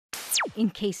In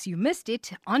case you missed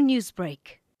it on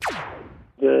Newsbreak.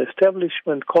 The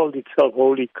establishment called itself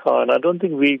Holy Car, and I don't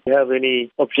think we have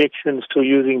any objections to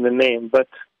using the name, but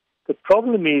the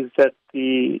problem is that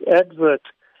the advert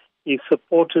is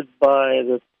supported by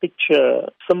the picture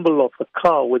symbol of a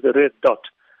cow with a red dot,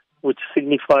 which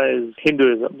signifies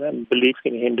Hinduism and belief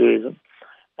in Hinduism.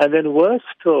 And then worse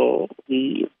still,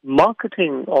 the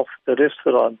marketing of the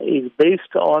restaurant is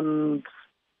based on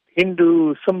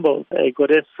Hindu symbols, a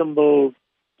goddess symbol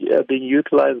being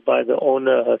utilized by the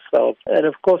owner herself. And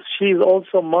of course, she's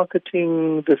also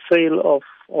marketing the sale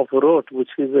of rot, which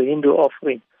is a Hindu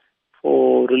offering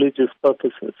for religious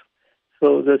purposes.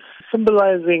 So the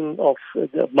symbolizing of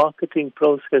the marketing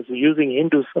process using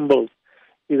Hindu symbols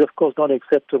is of course not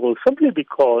acceptable, simply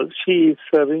because she is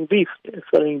serving beef and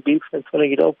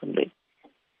selling it openly.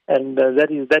 And that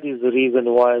is the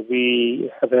reason why we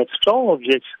have had strong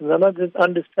objections, and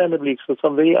understandably so,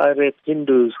 some very irate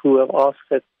Hindus who have asked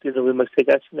that we must take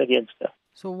action against her.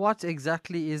 So what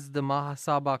exactly is the Maha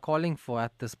Sabha calling for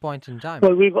at this point in time?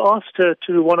 Well, we've asked her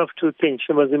to do one of two things.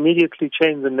 She must immediately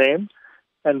change the name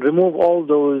and remove all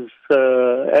those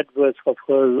adverts of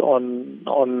hers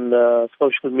on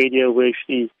social media where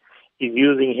she is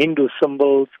using Hindu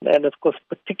symbols, and of course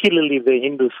particularly the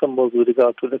Hindu symbols with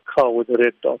regard to the cow with the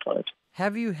red dot on it.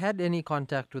 Have you had any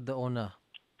contact with the owner?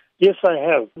 Yes, I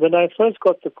have. When I first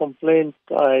got the complaint,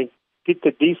 I did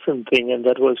the decent thing, and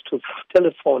that was to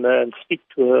telephone her and speak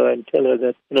to her and tell her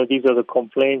that, these are the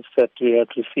complaints that we had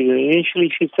received. Initially,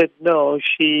 she said no,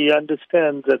 she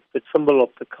understands that the symbol of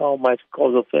the cow might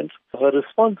cause offense. Her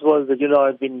response was that,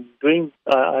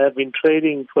 I have been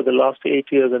trading for the last 8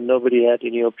 years and nobody had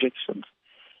any objections.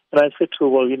 And I said to her,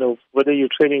 well, whether you're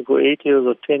trading for 8 years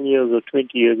or 10 years or 20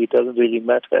 years, it doesn't really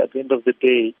matter. At the end of the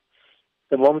day,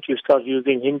 the moment you start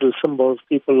using Hindu symbols,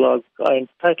 people are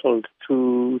entitled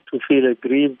to feel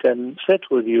aggrieved and upset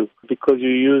with you because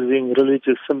you're using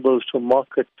religious symbols to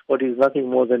market what is nothing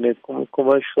more than a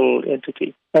commercial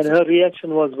entity. And her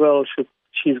reaction was, well,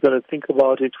 she's going to think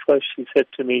about it. First, she said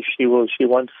to me she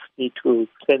wants me to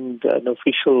send an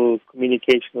official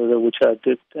communication with her, which I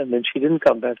did, and then she didn't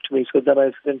come back to me. So then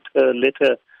I sent a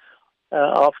letter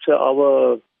after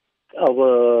our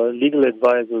legal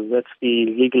advisors, that's the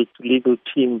legal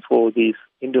team for the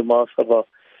Hindu Maha Sabha,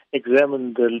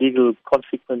 examined the legal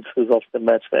consequences of the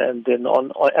matter, and then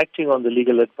acting on the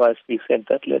legal advice, we sent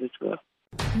that letter to her.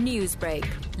 Newsbreak,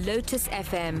 Lotus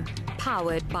FM,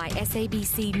 powered by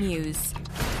SABC News.